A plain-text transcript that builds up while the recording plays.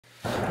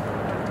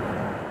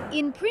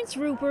In Prince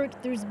Rupert,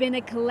 there's been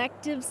a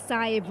collective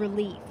sigh of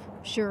relief.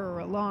 Sure,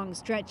 a long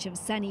stretch of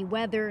sunny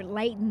weather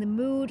lightened the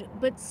mood,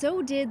 but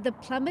so did the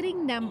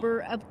plummeting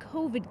number of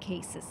COVID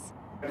cases.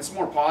 It's a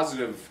more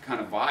positive kind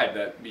of vibe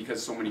that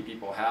because so many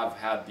people have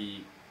had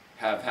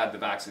the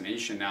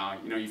vaccination now,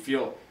 you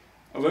feel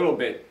a little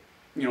bit,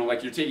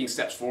 like you're taking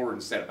steps forward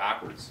instead of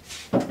backwards.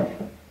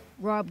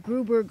 Rob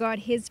Gruber got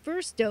his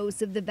first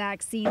dose of the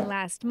vaccine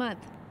last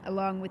month,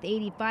 along with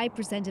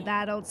 85% of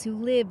adults who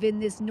live in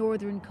this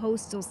northern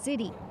coastal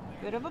city.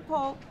 Bit of a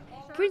pull.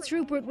 Prince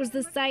Rupert was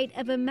the site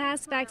of a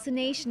mass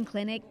vaccination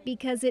clinic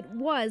because it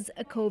was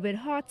a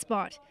COVID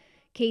hotspot.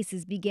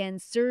 Cases began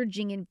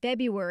surging in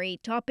February,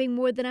 topping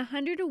more than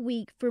 100 a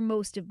week for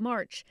most of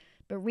March.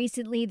 But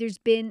recently there's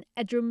been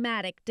a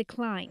dramatic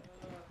decline.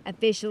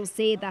 Officials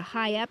say the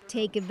high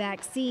uptake of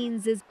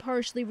vaccines is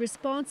partially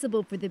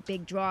responsible for the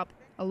big drop,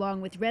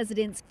 along with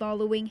residents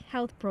following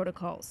health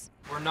protocols.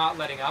 We're not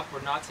letting up.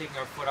 We're not taking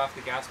our foot off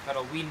the gas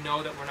pedal. We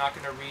know that we're not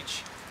going to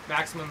reach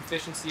maximum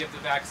efficiency of the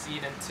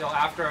vaccine until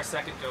after our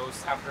second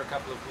dose, after a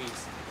couple of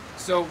weeks.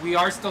 So we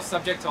are still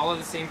subject to all of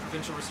the same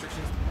provincial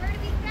restrictions. Where do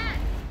we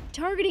stand?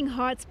 Targeting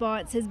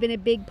hotspots has been a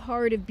big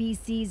part of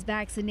BC's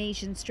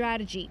vaccination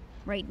strategy.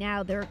 Right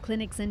now, there are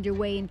clinics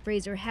underway in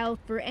Fraser Health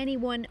for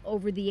anyone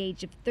over the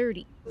age of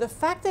 30. The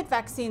fact that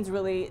vaccines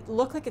really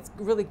look like it's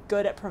really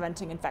good at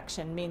preventing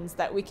infection means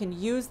that we can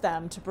use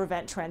them to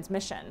prevent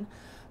transmission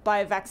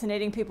by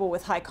vaccinating people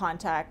with high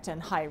contact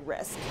and high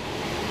risk.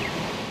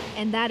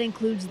 And that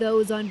includes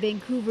those on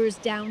Vancouver's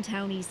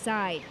downtown east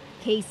side.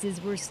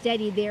 Cases were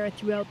steady there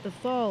throughout the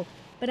fall,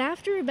 but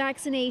after a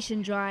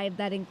vaccination drive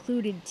that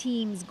included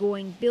teams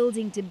going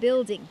building to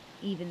building,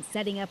 even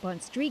setting up on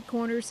street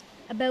corners,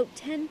 about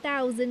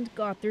 10,000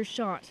 got their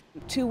shot.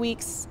 2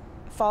 weeks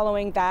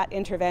following that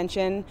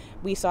intervention,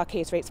 we saw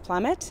case rates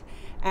plummet,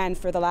 and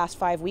for the last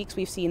 5 weeks,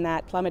 we've seen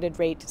that plummeted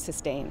rate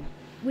sustain.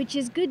 Which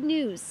is good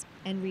news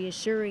and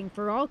reassuring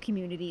for all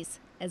communities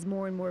as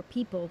more and more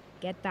people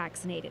get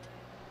vaccinated.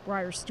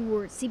 Briar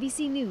Stewart,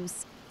 CBC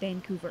News,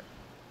 Vancouver.